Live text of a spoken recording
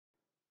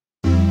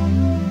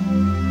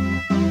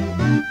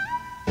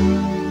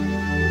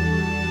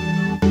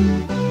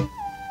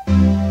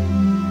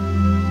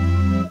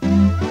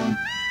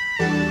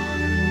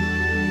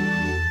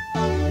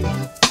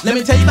Let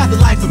me tell you about the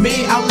life of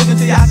me. I was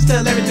looking to your house to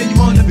tell everything you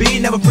want to be.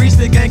 Never free,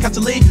 spit gang, got to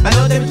leave. I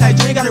know every type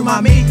drink, gotta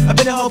remind me. I've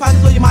been in whole pockets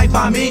where you might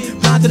find me.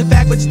 Blind to the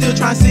fact, but you still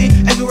trying to see.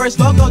 Every word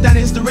spoke, go down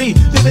in history.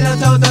 People never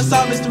told us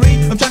all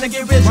mystery. I'm trying to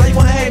get rich, why you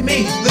wanna hate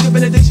me? Look up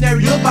in the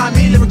dictionary, you'll find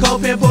me.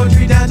 Lyrical pen,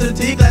 poetry, down to the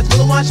T. Glass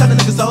full of wine,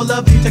 shining niggas so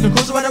lovely. Take a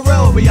cruise around the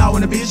road, where y'all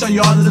wanna be. Show you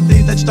all of the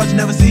things that you thought you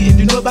never see.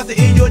 If you knew about the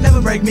end, you would never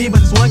break me.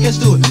 But this one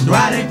catch to it, the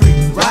ride ain't free.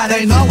 Ride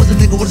ain't I was a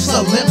nigga with a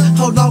slow limp.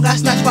 Hold on, got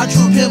snatched by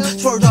true pimp.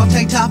 Swerved off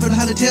tank top and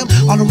 100 Tim.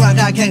 On the run,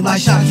 got gang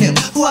like Sean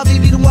Kemp. Who I be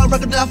the one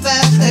record down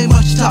fast? Ain't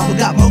much to talk, but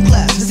got more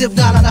class. As if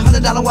not on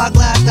 $100 wine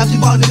glass. Now you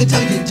ball nigga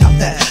tell you to top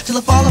that. Till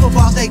I fall, I'm a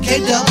boss, they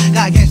caked up.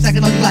 Got gang stacking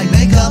on you like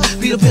makeup.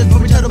 Beat a pin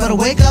for return, better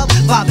wake up.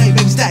 Bob ain't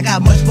baby stack,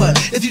 got much but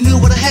if you knew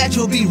what I had,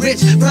 you'll be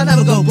rich. But I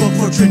never go broke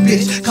for a trick,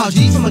 bitch. Call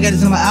G from my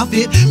gators in my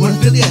outfit. With a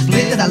Philly ass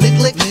flick that I lick.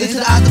 Into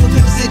the eyes of a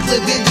 56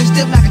 clip, bitch. Just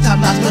dip back in time,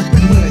 not much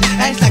pretty women.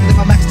 I ain't slacking if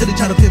my max still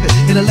trying to pivot.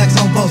 Hit a Lex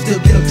on both, still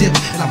get a dip.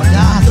 And I'ma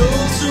die.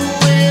 Those who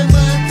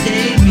ever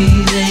hate me,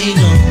 they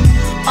gon'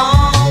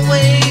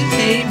 always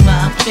hate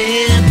my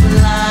pimp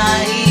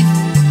life.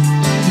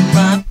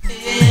 My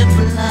pimp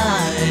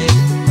life.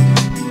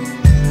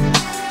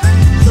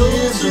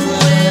 Those who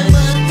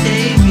ever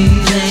hate me,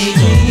 they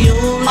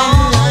gon'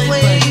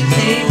 always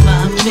hate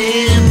my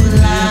pimp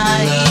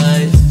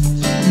life.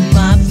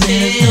 My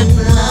pimp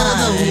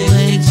life. The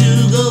way to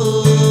go.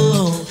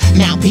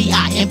 Now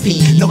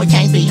P.I.M.P. No, it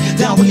can't be.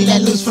 Don't really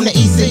let loose from the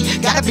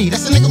EC. Gotta be,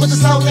 that's a nigga with a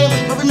soul in.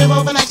 But remember,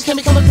 overnight you can't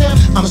become a pimp.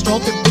 I'm a stroll,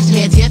 pimp, bitch,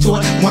 head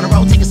to it. Wanna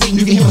roll, take a seat,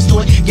 you can hear my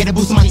story. Get a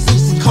boost of money,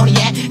 suits, and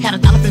cognac. Had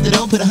 $1.50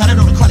 though, put 100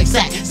 on the chronic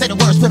sack. Say the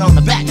words, put it on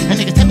the back. And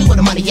niggas tell me where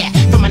the money at.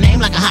 Put my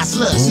name like a hot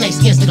slug. Snake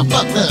skins, nigga,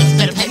 fuck love.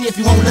 Better pay me if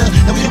you want love.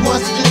 And we the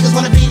ones that the niggas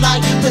wanna be like.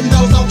 Putting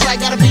those on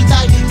track, gotta be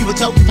tight. You would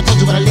choke if I told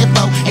you what I live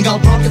for. And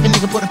go broke if a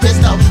nigga put a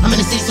pistol. I'm in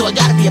the sea, so I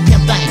gotta be a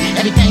pimp thing.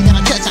 Everything that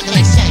I touch, I can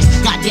exchange.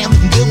 Goddamn,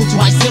 looking good with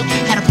your white silk.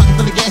 Had a pocket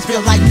full of gas,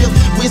 feel like milk.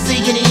 We'll see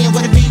in the end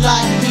what it be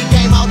like. Beat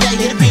game all day,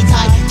 hit a beat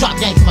tight. Drop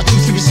game till my two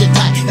stupid shit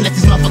tight. And let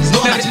these motherfuckers know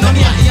I'm you know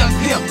me, I'm a young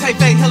pimp. Take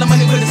fake, hella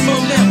money with a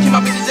smooth limp. Keep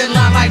my bitches in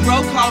line like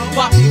roll call.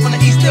 Walk you from the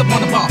east, still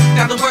on the ball.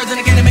 Got the words in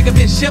the game to make a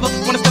bitch shiver.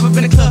 Wanna step up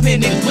in the club, hear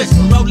niggas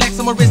whisper. Rolex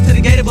on my wrist to the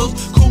gator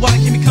boots. Cool water,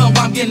 keep me calm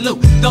while I'm getting loot.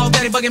 Dog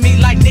daddy bugging me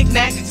like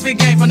knick-knack. Spit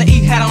game from the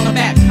E, hat on the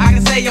back. I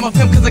can say I'm a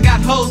pimp cause I got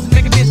hoes.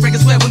 Make a bitch break a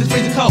sweat when it's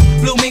freezing cold.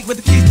 Blue mink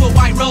with the keys to a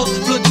white rose.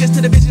 Blue kiss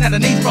to the bitch and had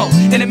her knees broke.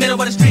 In the middle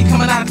of the street,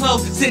 coming out of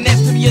clothes. Sitting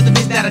next to me is the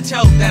bitch that I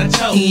chose,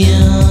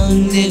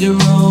 Young nigga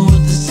roll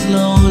with the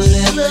slow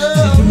lip.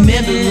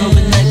 Remember,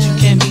 Roman, that you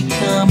can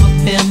become a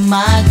pimp.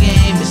 My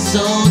game is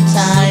so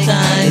tight.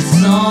 It's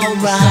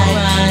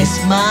alright. It's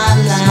my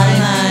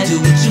life. Do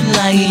what you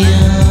like.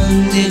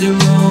 Young nigga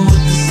roll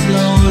with the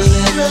slow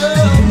lip.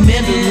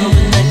 Remember,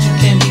 Roman, that you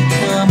can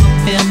become a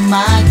pimp.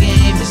 My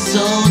game is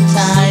so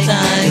tight.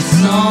 It's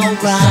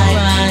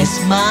alright. It's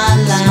my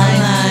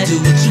life. Do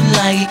what you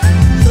like.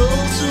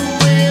 Those who